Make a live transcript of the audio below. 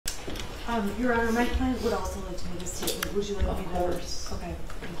Your Honor, my client would also like to make a statement. Would you like me to? Of course. Okay.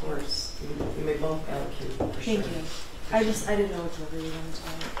 Of course. You may both allocate for sure. Thank you. I didn't know which order you wanted to.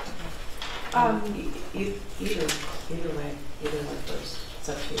 Okay. Either way first. It's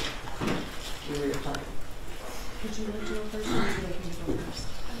up to you. You were your client. Would you like to go first, or would you like me to go first?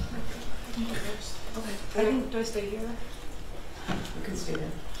 I can go first. Okay. Do I stay here? You can stay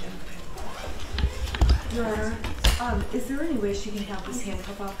there. Yeah. Your Honor, is there any way she can have this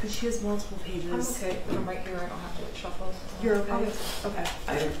handcuff off? Because she has multiple pages. I'm okay, but I'm right here. I don't have to shuffle. You're okay? Okay. Okay.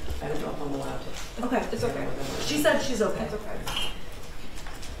 I don't know if I'm allowed to. Okay. It's okay. She said she's okay. It's okay.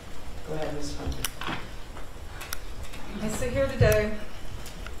 Go ahead, Ms. Crumbley. I sit here today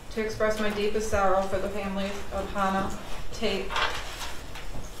to express my deepest sorrow for the families of Hannah, Tate,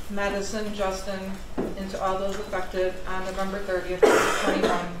 Madison, Justin, and to all those affected on November 30th,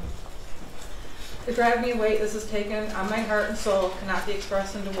 2021. The gravity and weight this has taken on my heart and soul cannot be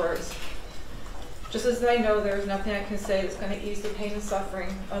expressed into words. Just as I know there is nothing I can say that's going to ease the pain and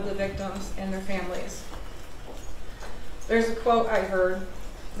suffering of the victims and their families. There's a quote I heard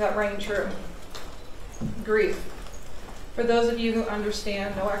that rang true. Grief. For those of you who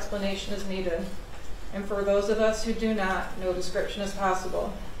understand, no explanation is needed. And for those of us who do not, no description is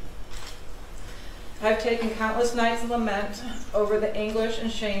possible. I've taken countless nights of lament over the anguish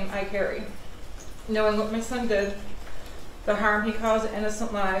and shame I carry, knowing what my son did, the harm he caused to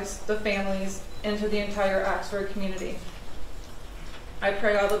innocent lives, the families, and to the entire Oxford community. I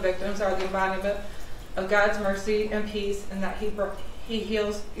pray all the victims are the embodiment of God's mercy and peace, and that He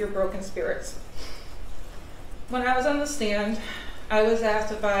heals your broken spirits. When I was on the stand, I was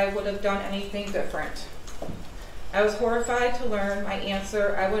asked if I would have done anything different. I was horrified to learn my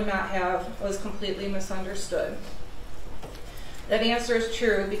answer I would not have was completely misunderstood. That answer is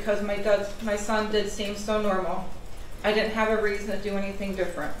true because my son did seem so normal. I didn't have a reason to do anything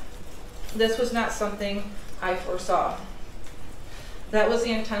different. This was not something I foresaw. That was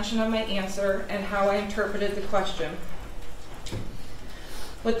the intention of my answer and how I interpreted the question.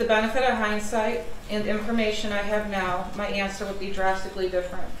 With the benefit of hindsight and the information I have now, my answer would be drastically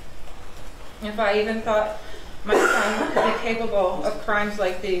different. If I even thought my son could be capable of crimes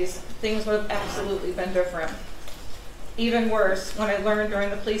like these, things would have absolutely been different. Even worse, when I learned during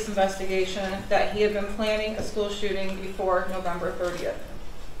the police investigation that he had been planning a school shooting before November 30th.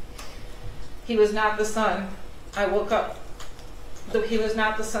 He was not the son I woke up. He was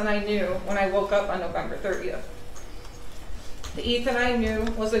not the son I knew when I woke up on November 30th. The Ethan I knew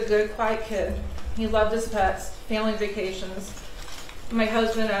was a good, quiet kid. He loved his pets, family vacations. My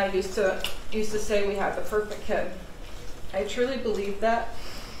husband and I used to say we had the perfect kid. I truly believed that,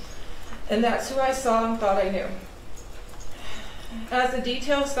 and that's who I saw and thought I knew. As the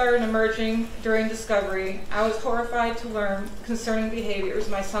details started emerging during discovery, I was horrified to learn concerning behaviors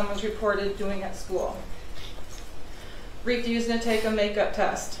my son was reported doing at school. Refusing to take a makeup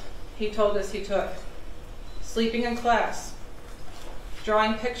test he told us he took. Sleeping in class.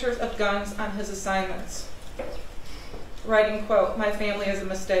 Drawing pictures of guns on his assignments. Writing, quote, "My family is a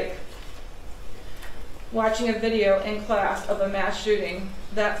mistake." Watching a video in class of a mass shooting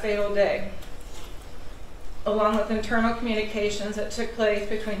that fatal day, along with internal communications that took place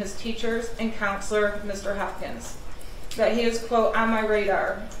between his teachers and counselor, Mr. Hopkins. That he is, quote, "on my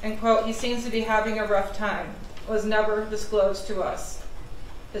radar," and, quote, "he seems to be having a rough time," was never disclosed to us,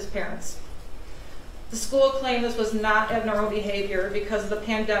 his parents. The school claimed this was not abnormal behavior because of the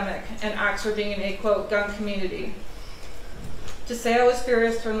pandemic and Oxford being a, quote, "gun community." To say I was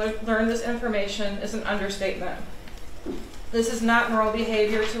furious to learn this information is an understatement. This is not normal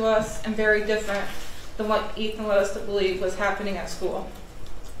behavior to us and very different than what Ethan led us to believe was happening at school.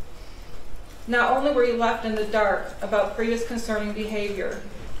 Not only were you left in the dark about previous concerning behavior,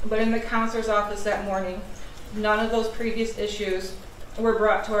 but in the counselor's office that morning, none of those previous issues were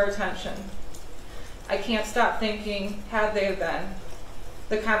brought to our attention. I can't stop thinking, had they been,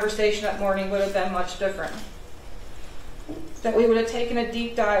 the conversation that morning would have been much different. That we would have taken a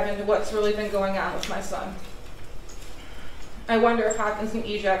deep dive into what's really been going on with my son. I wonder if Hopkins and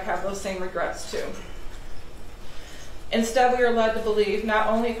EJAC have those same regrets too. Instead, we are led to believe, not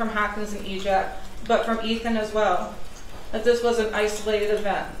only from Hopkins and EJAC, but from Ethan as well, that this was an isolated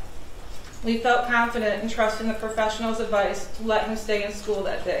event. We felt confident in trusting the professional's advice to let him stay in school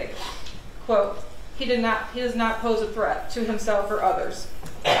that day. Quote, he does not pose a threat to himself or others.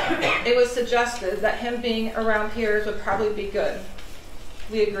 It was suggested that him being around peers would probably be good.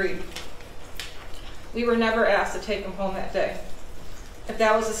 We agreed. We were never asked to take him home that day. If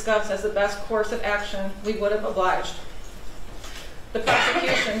that was discussed as the best course of action, we would have obliged. The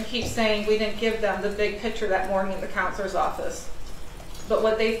prosecution keeps saying we didn't give them the big picture that morning in the counselor's office. but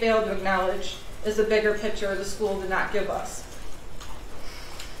what they failed to acknowledge is the bigger picture the school did not give us.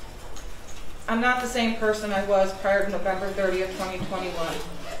 I'm not the same person I was prior to November 30th, 2021.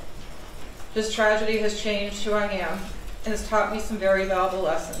 This tragedy has changed who I am and has taught me some very valuable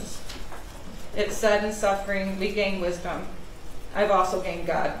lessons. It said in suffering we gain wisdom. I've also gained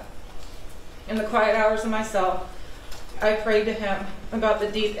God. In the quiet hours of my cell, I prayed to Him about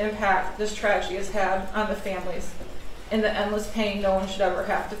the deep impact this tragedy has had on the families and the endless pain no one should ever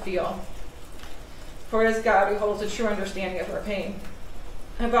have to feel. For it is God who holds a true understanding of our pain.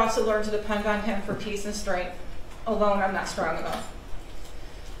 I've also learned to depend on Him for peace and strength. Alone, I'm not strong enough.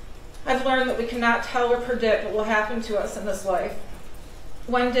 I've learned that we cannot tell or predict what will happen to us in this life.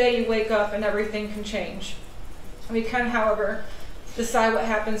 One day you wake up and everything can change. We can, however, decide what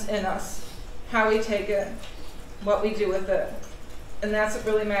happens in us, how we take it, what we do with it. And that's what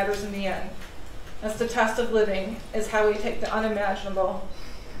really matters in the end. That's the test of living, is how we take the unimaginable,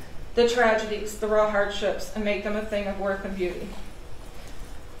 the tragedies, the raw hardships, and make them a thing of worth and beauty.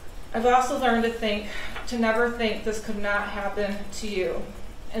 I've also learned to never think this could not happen to you,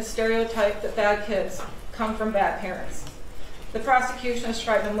 and stereotype that bad kids come from bad parents. The prosecution has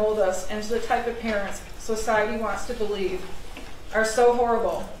tried to mold us into the type of parents society wants to believe are so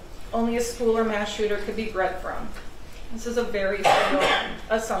horrible only a school or mass shooter could be bred from. This is a very trivial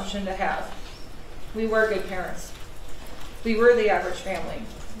assumption to have. We were good parents. We were the average family.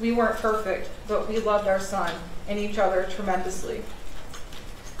 We weren't perfect, but we loved our son and each other tremendously.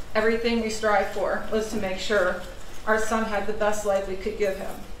 Everything we strived for was to make sure our son had the best life we could give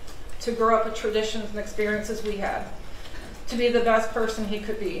him, to grow up with traditions and experiences we had, to be the best person he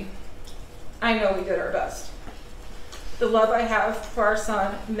could be. I know we did our best. The love I have for our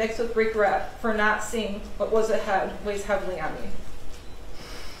son, mixed with regret for not seeing what was ahead, weighs heavily on me.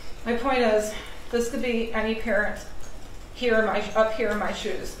 My point is, this could be any parent up here in my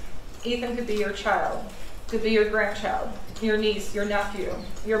shoes. Ethan could be your child, could be your grandchild, your niece, your nephew,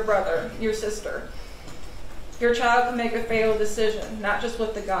 your brother, your sister. Your child can make a fatal decision, not just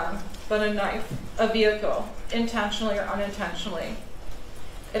with the gun, but a knife, a vehicle, intentionally or unintentionally.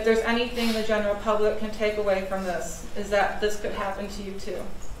 If there's anything the general public can take away from this, is that this could happen to you too.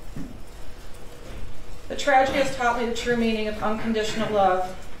 The tragedy has taught me the true meaning of unconditional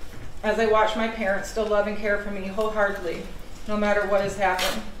love as I watch my parents still love and care for me wholeheartedly, no matter what has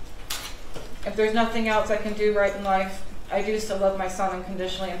happened. If there's nothing else I can do right in life, I do still love my son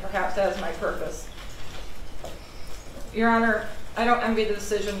unconditionally, and perhaps that is my purpose. Your Honor, I don't envy the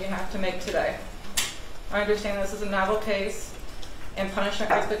decision you have to make today. I understand this is a novel case, and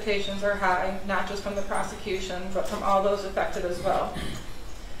punishment expectations are high, not just from the prosecution, but from all those affected as well.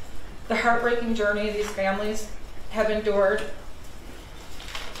 The heartbreaking journey these families have endured.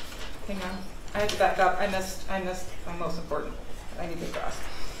 Hang on, I have to back up. I missed my most important. I need to cross.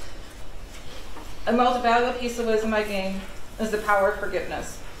 A most valuable piece of wisdom I gained is the power of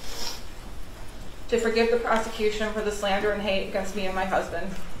forgiveness. To forgive the prosecution for the slander and hate against me and my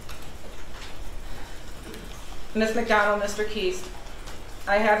husband. Ms. McDonald, Mr. Keast,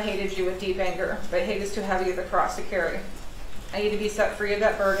 I have hated you with deep anger, but hate is too heavy of a cross to carry. I need to be set free of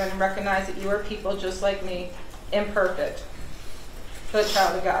that burden and recognize that you are people just like me, imperfect, but a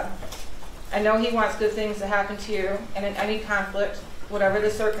child of God. I know He wants good things to happen to you, and in any conflict, whatever the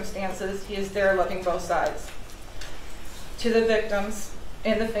circumstances, He is there loving both sides. To the victims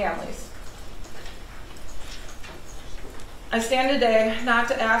and the families, I stand today not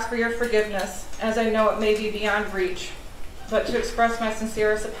to ask for your forgiveness, as I know it may be beyond reach, but to express my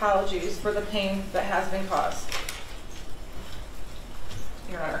sincerest apologies for the pain that has been caused.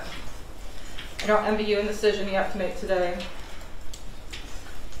 Your Honor, I don't envy you in the decision you have to make today.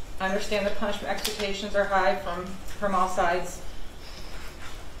 I understand the punishment expectations are high from all sides.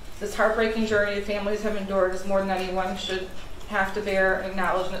 This heartbreaking journey the families have endured is more than anyone should have to bear and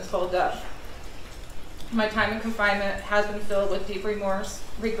acknowledge in its full depth. My time in confinement has been filled with deep remorse,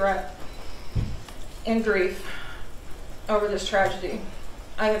 regret, and grief over this tragedy.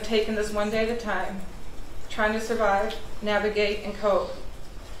 I have taken this one day at a time, trying to survive, navigate, and cope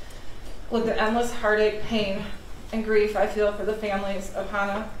with the endless heartache, pain, and grief I feel for the families of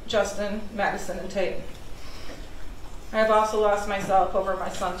Hannah, Justin, Madison, and Tate. I have also lost myself over my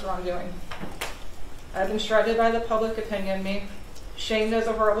son's wrongdoing. I have been shredded by the public opinion of me, shamed as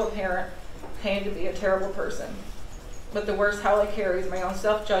a horrible parent, pained to be a terrible person. But the worst hell I carry is my own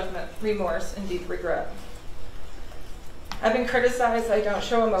self-judgment, remorse, and deep regret. I've been criticized I don't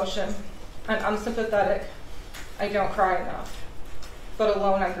show emotion, I'm unsympathetic, I don't cry enough. But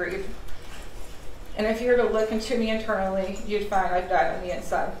alone I grieve. And if you were to look into me internally, you'd find I've died on the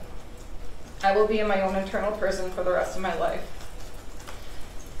inside. I will be in my own internal prison for the rest of my life.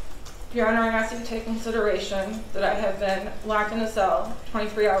 Your Honor, I ask you to take consideration that I have been locked in a cell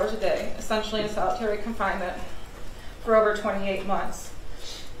 23 hours a day, essentially in solitary confinement, for over 28 months,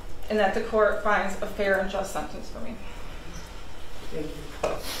 and that the court finds a fair and just sentence for me. Thank you.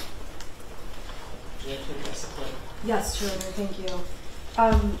 Do you have to address the court? Yes, Your Honor, thank you.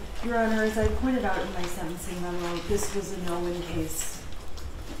 Your Honor, as I pointed out in my sentencing memo, this was a no-win case.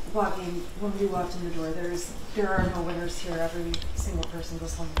 When we walked in the door, there are no winners here. Every single person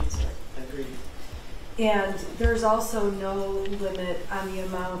goes home with here. Agreed. And there's also no limit on the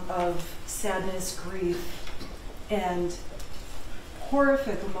amount of sadness, grief, and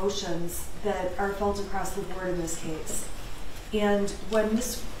horrific emotions that are felt across the board in this case. And when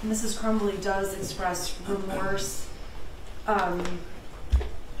Mrs. Crumbley does express remorse,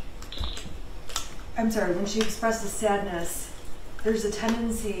 when she expresses sadness, there's a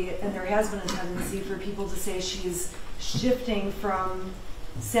tendency, and there has been a tendency, for people to say she's shifting from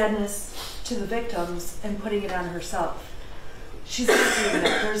sadness to the victims and putting it on herself. She's not doing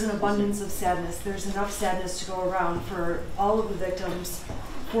that. There's an abundance of sadness. There's enough sadness to go around for all of the victims,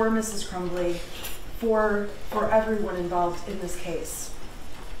 for Mrs. Crumbley, for everyone involved in this case.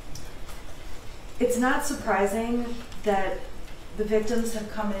 It's not surprising that the victims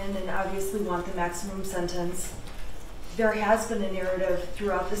have come in and obviously want the maximum sentence. There has been a narrative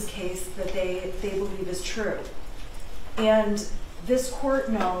throughout this case that they believe is true. And this court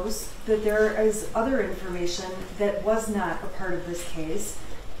knows that there is other information that was not a part of this case.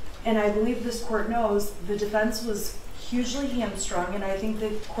 And I believe this court knows the defense was hugely hamstrung, and I think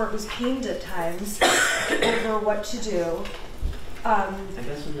the court was pained at times over what to do. I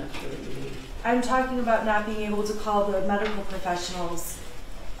guess I'm not sure what you mean. I'm talking about not being able to call the medical professionals,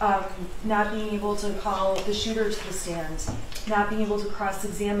 not being able to call the shooter to the stand, not being able to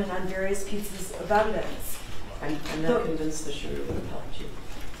cross-examine on various pieces of evidence. I'm not convinced the shooter would have helped you.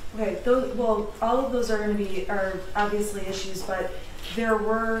 Okay, well, all of those are obviously issues, but there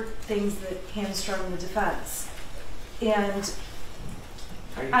were things that hamstrung the defense. And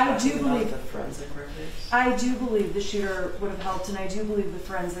Are you I do talking about believe the forensic records? I do believe the shooter would have helped, and I do believe the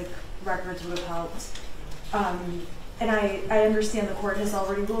forensic records would have helped. And I understand the court has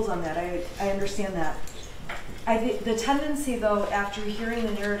already ruled on that. I understand that. I think the tendency, though, after hearing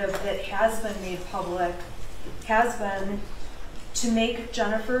the narrative that has been made public, has been to make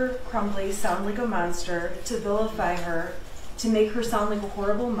Jennifer Crumbley sound like a monster, to vilify her, to make her sound like a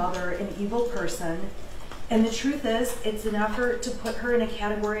horrible mother, an evil person. And the truth is, it's an effort to put her in a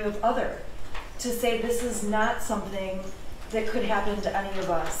category of other, to say this is not something that could happen to any of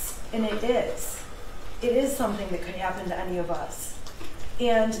us. And it is. It is something that could happen to any of us.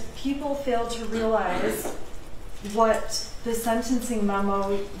 And people fail to realize what the sentencing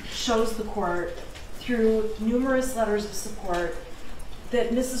memo shows the court through numerous letters of support,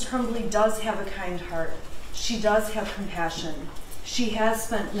 that Mrs. Crumbley does have a kind heart. She does have compassion. She has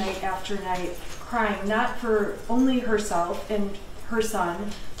spent night after night crying, not for only herself and her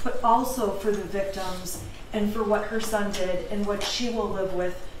son, but also for the victims and for what her son did and what she will live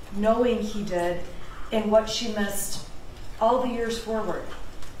with, knowing he did, and what she missed all the years forward.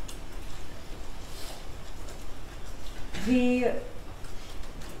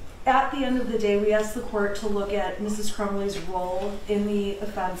 At the end of the day, we ask the court to look at Mrs. Crumbley's role in the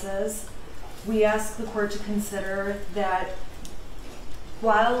offenses. We ask the court to consider that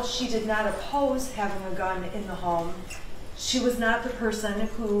while she did not oppose having a gun in the home, she was not the person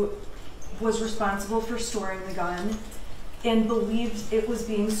who was responsible for storing the gun and believed it was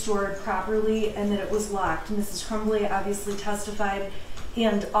being stored properly and that it was locked. Mrs. Crumbley obviously testified,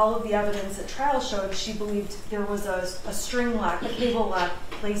 and all of the evidence at trial showed she believed there was a string lock, a cable lock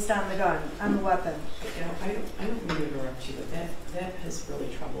placed on the gun, on the weapon. You know, I don't mean to interrupt you, but that has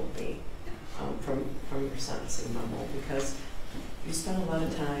really troubled me from your sentencing memo, because you spent a lot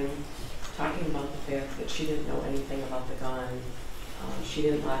of time talking about the fact that she didn't know anything about the gun. She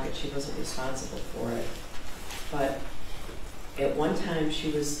didn't lock it. She wasn't responsible for it. But at one time,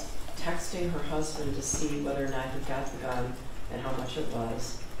 she was texting her husband to see whether or not he got the gun and how much it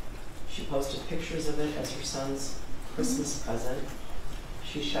was. She posted pictures of it as her son's Christmas present.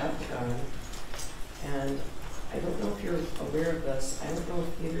 She shot the gun. And I don't know if you're aware of this. I don't know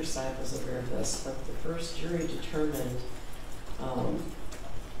if either side was aware of this, but the first jury determined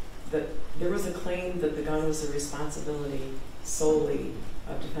that there was a claim that the gun was the responsibility solely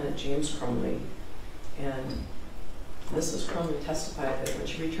of defendant James Crumbley. And Mrs. Crumbley testified that when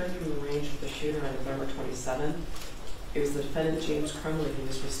she returned from the range with the shooter on November 27th, it was the defendant James Crumbley who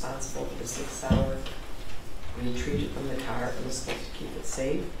was responsible for the 6-hour retrieved it from the car and was supposed to keep it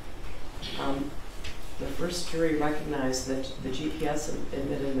safe. the first jury recognized that the GPS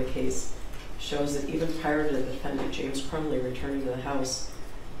admitted in the case shows that even prior to the defendant James Crumbley returning to the house,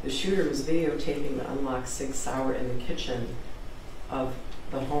 the shooter was videotaping the unlocked Sig Sauer in the kitchen of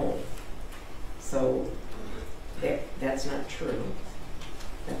the home. So that's not true.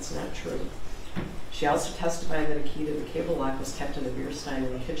 That's not true. She also testified that a key to the cable lock was kept in the beer stein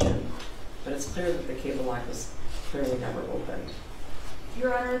in the kitchen, but it's clear that the cable lock was clearly never opened.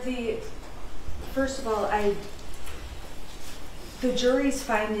 Your Honor, first of all, the jury's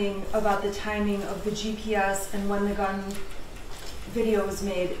finding about the timing of the GPS and when the gun video was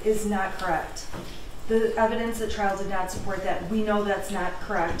made is not correct. The evidence at trial did not support that. We know that's not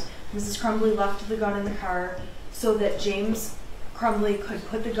correct. Mrs. Crumbley left the gun in the car so that James Crumbley could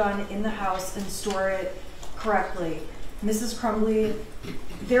put the gun in the house and store it correctly. Mrs. Crumbley,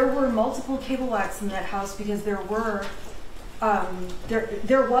 there were multiple cable locks in that house because there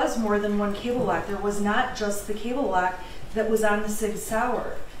was more than one cable lock. There was not just the cable lock that was on the Sig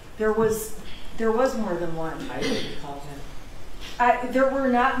Sauer. There was more than one. I didn't recall that. There were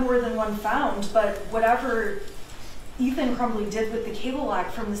not more than one found, but whatever Ethan Crumbley did with the cable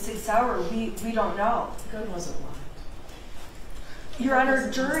lock from the Sig Sauer, we don't know. The gun wasn't locked. Your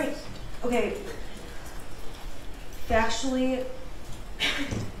Honor, factually,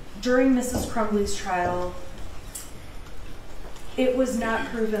 during Mrs. Crumbley's trial, it was not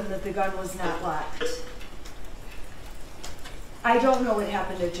proven that the gun was not locked. I don't know what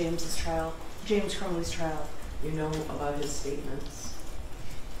happened at James Crumbley's trial. You know about his statements.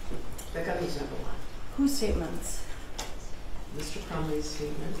 The gun was never locked. Whose statements? Mr. Crumbley's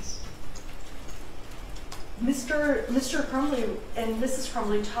statements. Mr. Crumbley and Mrs.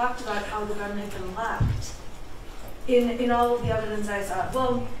 Crumbley talked about how the gun had been locked in all of the evidence I saw.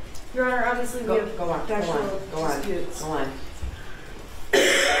 Well, Your Honor, obviously we have factual disputes. Go on.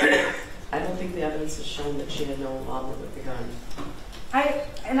 I don't think the evidence has shown that she had no involvement with the gun.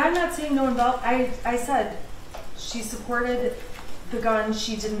 I'm not saying no involvement. I said she supported the gun.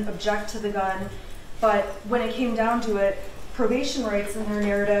 She didn't object to the gun. But when it came down to it, probation writes in their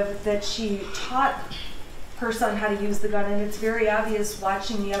narrative that she taught her son how to use the gun, and it's very obvious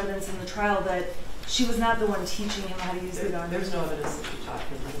watching the evidence in the trial that she was not the one teaching him how to use the gun. There's no evidence that she taught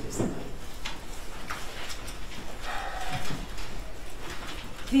him how to use the gun.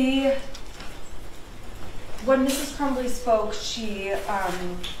 When Mrs. Crumbley spoke, she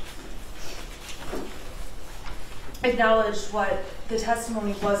acknowledged what the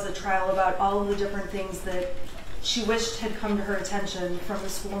testimony was at trial about all of the different things that she wished had come to her attention from the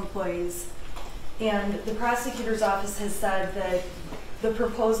school employees. And the prosecutor's office has said that the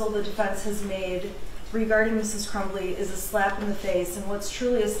proposal the defense has made regarding Mrs. Crumbley is a slap in the face. And what's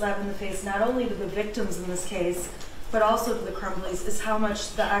truly a slap in the face, not only to the victims in this case, but also to the Crumbleys, is how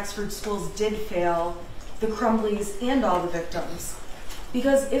much the Oxford schools did fail the Crumbleys and all the victims.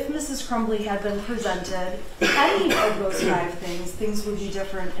 Because if Mrs. Crumbley had been presented any of those 5 things, things would be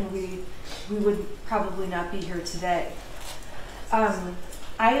different and we would probably not be here today.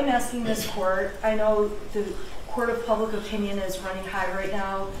 I am asking this court, I know the court of public opinion is running high right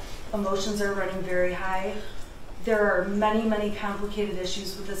now, emotions are running very high. There are many, many complicated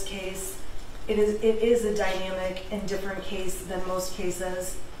issues with this case. It is a dynamic and different case than most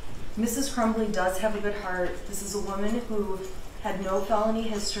cases. Mrs. Crumbley does have a good heart. This is a woman who had no felony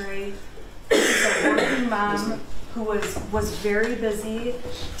history. This is a working mom who was very busy,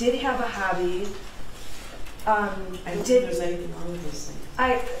 did have a hobby. I don't think there's anything wrong with this thing.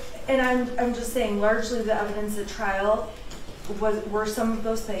 I'm just saying, largely the evidence at trial were some of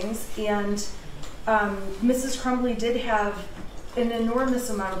those things, and Mrs. Crumbley did have an enormous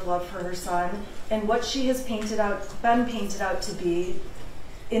amount of love for her son, and what she has been painted out to be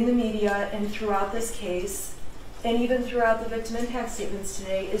in the media and throughout this case, and even throughout the victim impact statements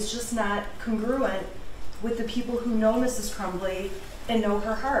today, is just not congruent with the people who know Mrs. Crumbley and know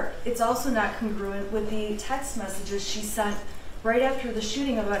her heart. It's also not congruent with the text messages she sent right after the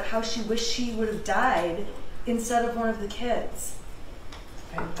shooting about how she wished she would have died instead of one of the kids.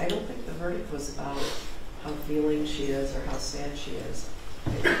 I don't think the verdict was about how feeling she is or how sad she is. I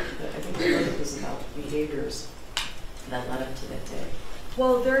think the verdict was about behaviors that led up to that day.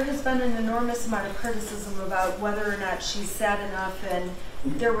 Well, there has been an enormous amount of criticism about whether or not she's sad enough, and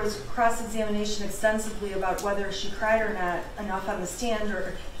there was cross-examination extensively about whether she cried or not enough on the stand,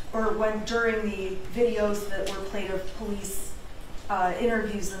 or when during the videos that were played of police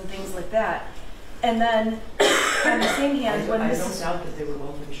interviews and things like that. And then, on the same hand, when I don't doubt that they were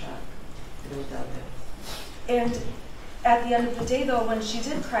both in shock. I don't doubt that. And at the end of the day, though, when she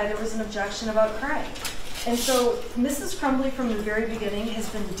did cry, there was an objection about crying. And so Mrs. Crumbley from the very beginning has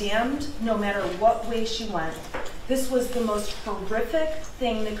been damned no matter what way she went. This was the most horrific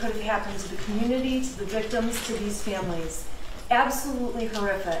thing that could have happened to the community, to the victims, to these families. Absolutely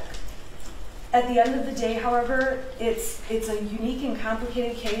horrific. At the end of the day, however, it's a unique and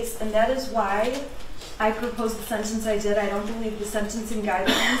complicated case, and that is why I proposed the sentence I did. I don't believe the sentencing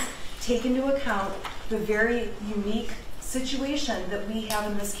guidelines take into account the very unique situation that we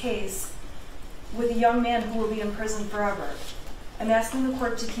have in this case with a young man who will be in prison forever. I'm asking the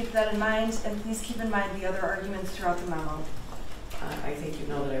court to keep that in mind, and please keep in mind the other arguments throughout the memo. I think you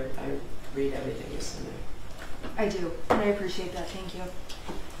know that I read everything you send me. I do, and I appreciate that. Thank you.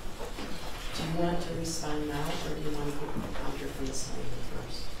 Do you want to respond now, or do you want to get a counter from the signing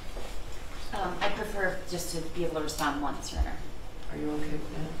first? I prefer just to be able to respond once, Your Honor. Are you okay with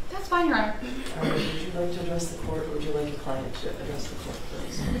that? That's fine, Your Honor. Would you like to address the court, or would you like a client to address the court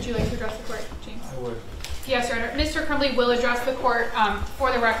first? Would you like to address the court, James? I would. Yes, Your Honor. Mr. Crumbley will address the court.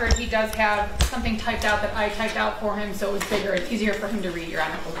 For the record, he does have something typed out that I typed out for him, so it was bigger. It's easier for him to read, Your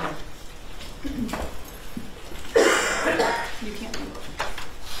Honor. Okay. You can't vote.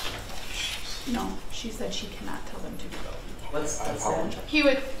 No, she said she cannot tell them to vote. What's that? He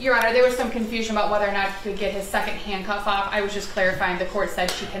would, Your Honor, there was some confusion about whether or not he could get his second handcuff off. I was just clarifying. The court said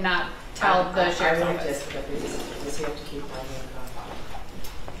she cannot tell the sheriff's I office. does he have to keep my handcuff on?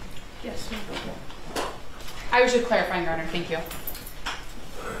 Yes, sir. I was just clarifying, Your Honor. Thank you.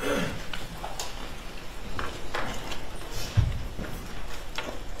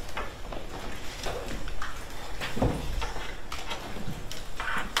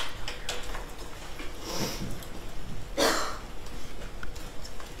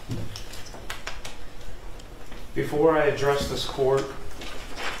 Before I address this court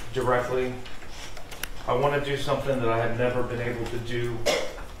directly, I want to do something that I have never been able to do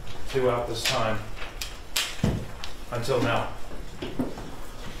throughout this time until now.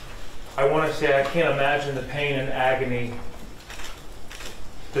 I want to say I can't imagine the pain and agony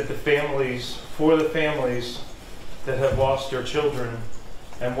that for the families that have lost their children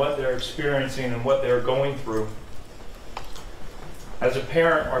and what they're experiencing and what they're going through. As a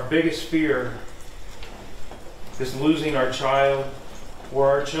parent, our biggest fear is losing our child or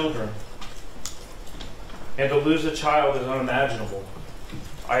our children. And to lose a child is unimaginable.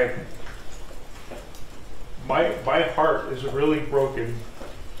 My heart is really broken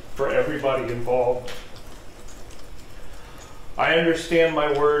for everybody involved. I understand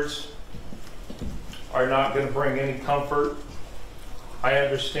my words are not going to bring any comfort. I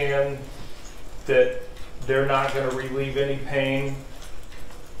understand that they're not going to relieve any pain.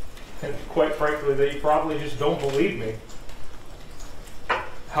 And quite frankly, they probably just don't believe me.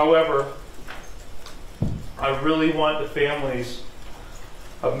 However, I really want the families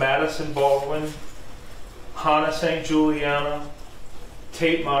of Madison Baldwin, Hannah St. Juliana,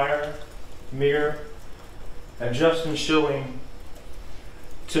 Tate Meyer, Mir, and Justin Schilling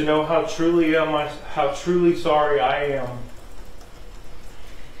to know how truly sorry I am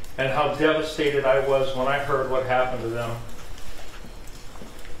and how devastated I was when I heard what happened to them.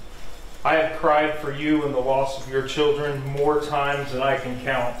 I have cried for you and the loss of your children more times than I can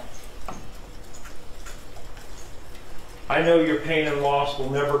count. I know your pain and loss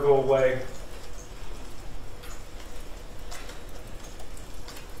will never go away.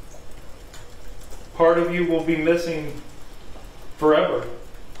 Part of you will be missing forever.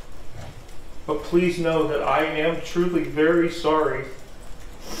 But please know that I am truly very sorry.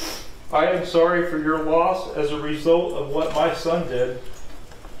 I am sorry for your loss as a result of what my son did.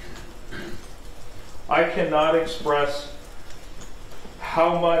 I cannot express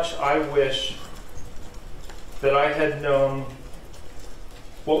how much I wish that I had known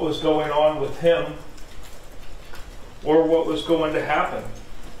what was going on with him or what was going to happen.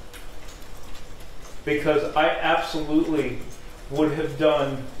 Because I absolutely would have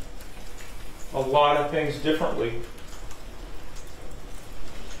done a lot of things differently.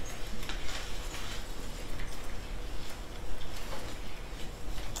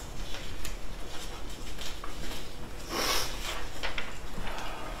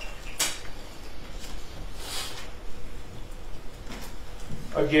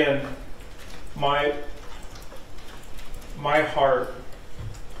 Again, my heart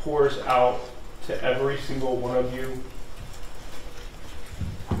pours out to every single one of you.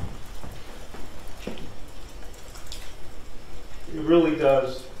 It really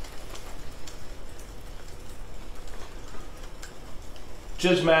does.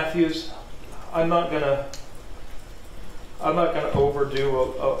 Judge Matthews, I'm not gonna overdo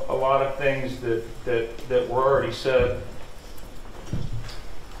a lot of things that were already said.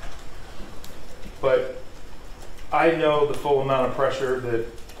 But I know the full amount of pressure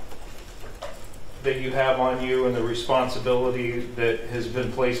that you have on you and the responsibility that has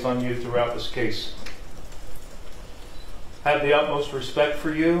been placed on you throughout this case. I have the utmost respect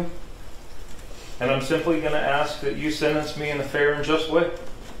for you, and I'm simply going to ask that you sentence me in a fair and just way.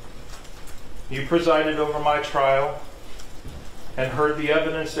 You presided over my trial and heard the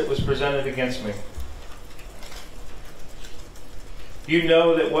evidence that was presented against me. You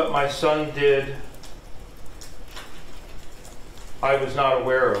know that what my son did, I was not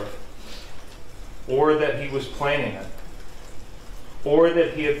aware of, or that he was planning it, or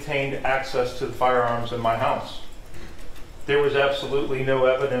that he obtained access to the firearms in my house. There was absolutely no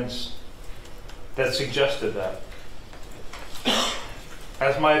evidence that suggested that.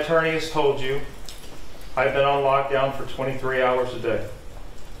 As my attorney has told you, I've been on lockdown for 23 hours a day.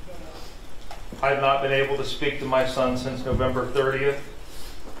 I've not been able to speak to my son since November 30th,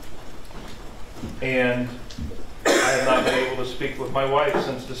 and I have not been able to speak with my wife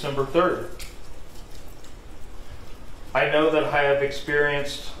since December 3rd. I know that I have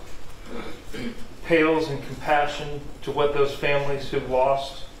experienced pales in compassion to what those families who've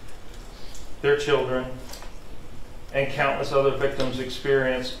lost their children and countless other victims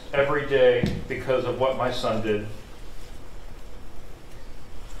experience every day because of what my son did.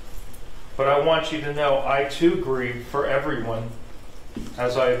 But I want you to know I too grieve for everyone,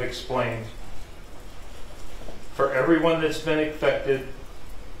 as I have explained. For everyone that's been affected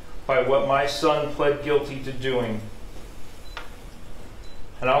by what my son pled guilty to doing.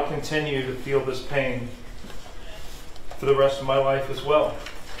 And I'll continue to feel this pain for the rest of my life as well.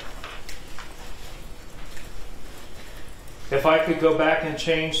 If I could go back and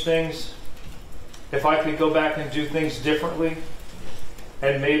change things, if I could go back and do things differently,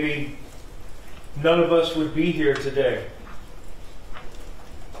 and maybe none of us would be here today.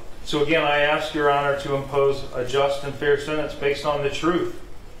 So again, I ask Your Honor to impose a just and fair sentence based on the truth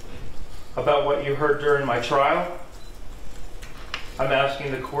about what you heard during my trial. I'm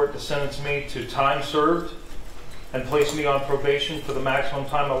asking the court to sentence me to time served and place me on probation for the maximum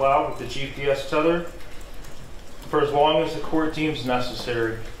time allowed with the GPS tether for as long as the court deems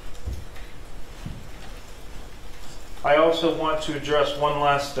necessary. I also want to address one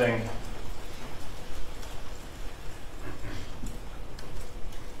last thing.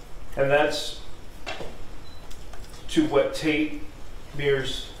 And that's to what Tate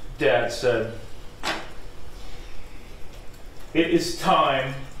Mears' dad said. It is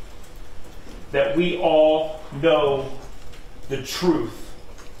time that we all know the truth.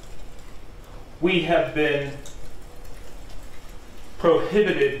 We have been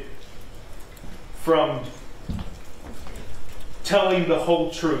prohibited from telling the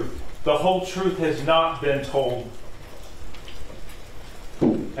whole truth. The whole truth has not been told.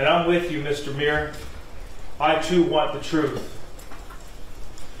 And I'm with you, Mr. Meir. I too want the truth.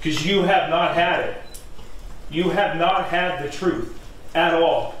 Because you have not had it. You have not had the truth at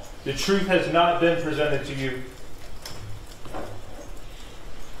all. The truth has not been presented to you.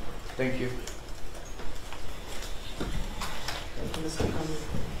 Thank you. Thank you, Mr. Crumbley.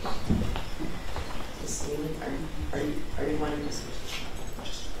 Ms. Seaman, are you wanting to speak?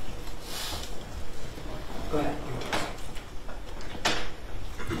 Go ahead.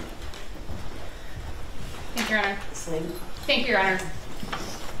 Thank you, Your Honor. Seaman. Thank you, Your Honor.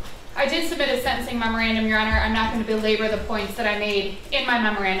 I did submit a sentencing memorandum, Your Honor. I'm not going to belabor the points that I made in my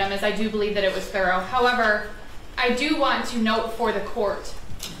memorandum, as I do believe that it was thorough. However, I do want to note for the court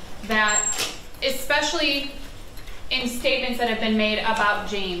that, especially in statements that have been made about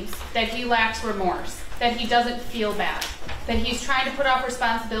James, that he lacks remorse, that he doesn't feel bad, that he's trying to put off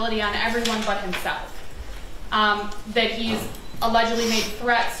responsibility on everyone but himself, that he's allegedly made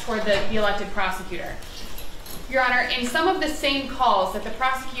threats toward the elected prosecutor. Your Honor, in some of the same calls that the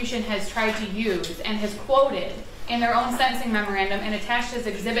prosecution has tried to use and has quoted in their own sentencing memorandum and attached as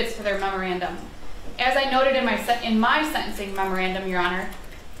exhibits to their memorandum, as I noted in my sentencing memorandum, Your Honor,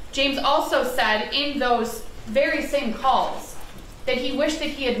 James also said in those very same calls that he wished that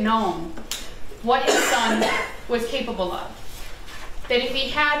he had known what his son was capable of. That if he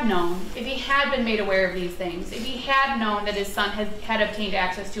had known, if he had been made aware of these things, if he had known that his son had obtained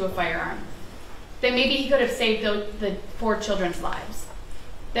access to a firearm, that maybe he could have saved the 4 children's lives.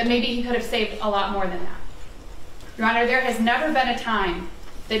 That maybe he could have saved a lot more than that. Your Honor, there has never been a time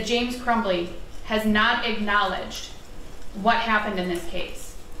that James Crumbley has not acknowledged what happened in this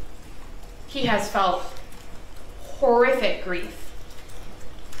case. He has felt horrific grief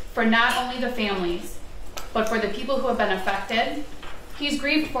for not only the families, but for the people who have been affected. He's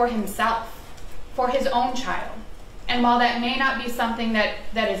grieved for himself, for his own child. And while that may not be something that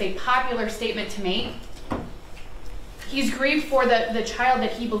is a popular statement to make, He's grieved for the child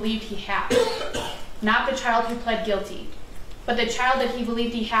that he believed he had, not the child who pled guilty, but the child that he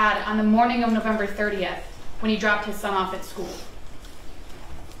believed he had on the morning of November 30th when he dropped his son off at school.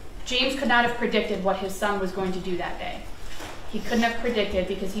 James could not have predicted what his son was going to do that day. He couldn't have predicted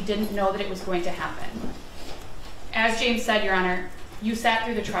because he didn't know that it was going to happen. As James said, Your Honor, you sat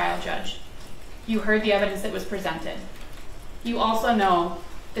through the trial, Judge. You heard the evidence that was presented. You also know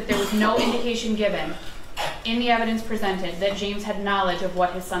that there was no indication given in the evidence presented that James had knowledge of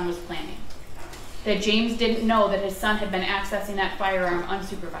what his son was planning. That James didn't know that his son had been accessing that firearm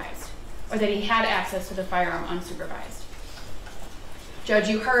unsupervised, or that he had access to the firearm unsupervised. Judge,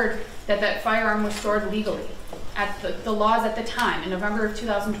 you heard that that firearm was stored legally at the laws at the time, in November of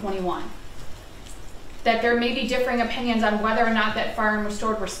 2021. That there may be differing opinions on whether or not that firearm was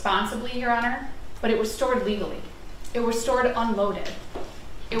stored responsibly, Your Honor, but it was stored legally. It was stored unloaded.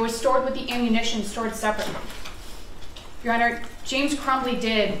 It was stored with the ammunition stored separately. Your Honor, James Crumbley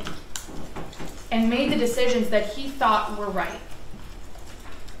did and made the decisions that he thought were right,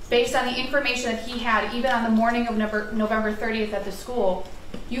 based on the information that he had, even on the morning of November 30th at the school.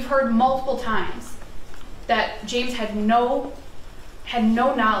 You've heard multiple times that James had no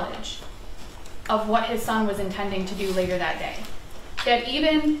knowledge of what his son was intending to do later that day. That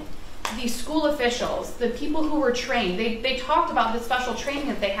even the school officials, the people who were trained, they talked about the special training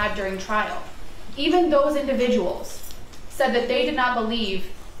that they had during trial. Even those individuals said that they did not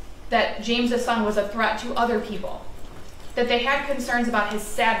believe that James's son was a threat to other people. That they had concerns about his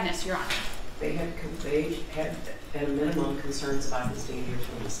sadness, Your Honor. They had at a minimum concerns about his danger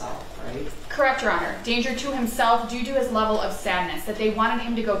to himself, right? Correct, Your Honor. Danger to himself due to his level of sadness, that they wanted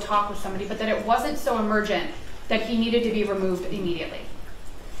him to go talk with somebody, but that it wasn't so emergent that he needed to be removed immediately.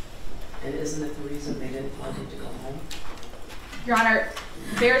 And isn't it the reason they didn't want him to go home? Your Honor,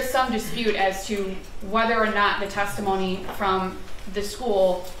 there's some dispute as to whether or not the testimony from the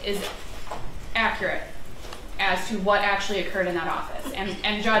school is accurate as to what actually occurred in that office.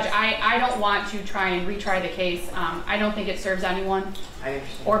 And Judge, I don't want to try and retry the case. I don't think it serves anyone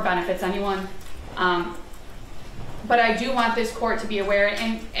or benefits anyone. But I do want this court to be aware,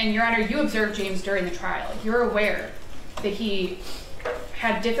 and Your Honor, you observed James during the trial. You're aware that he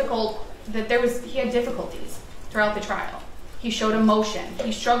had difficulties throughout the trial. He showed emotion.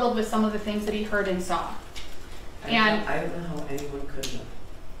 He struggled with some of the things that he heard and saw. I don't know how anyone could have.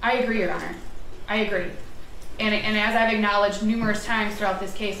 I agree, Your Honor. I agree. And as I've acknowledged numerous times throughout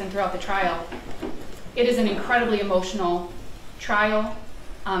this case and throughout the trial, it is an incredibly emotional trial.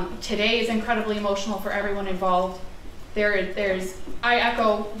 Today is incredibly emotional for everyone involved. I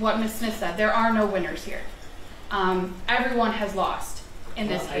echo what Ms. Smith said. There are no winners here. Everyone has lost in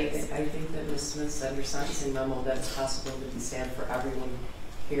this case. I think that Ms. Smith said in her sentencing memo that it's possible to be sad for everyone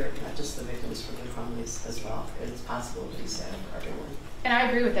here, not just the victims from the Crumbleys as well. It's possible to be sad for everyone. And I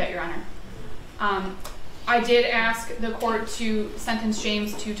agree with that, Your Honor. I did ask the court to sentence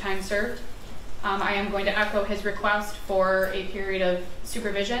James to time served. I am going to echo his request for a period of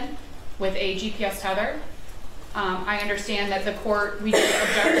supervision with a GPS tether. I understand that the court, we did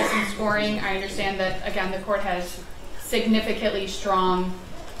object to some scoring. I understand that, again, the court has significantly strong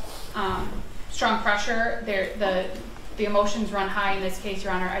pressure. The emotions run high in this case,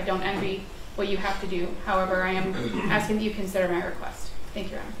 Your Honor. I don't envy what you have to do. However, I am asking that you consider my request. Thank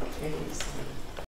you, Your Honor. Thank you.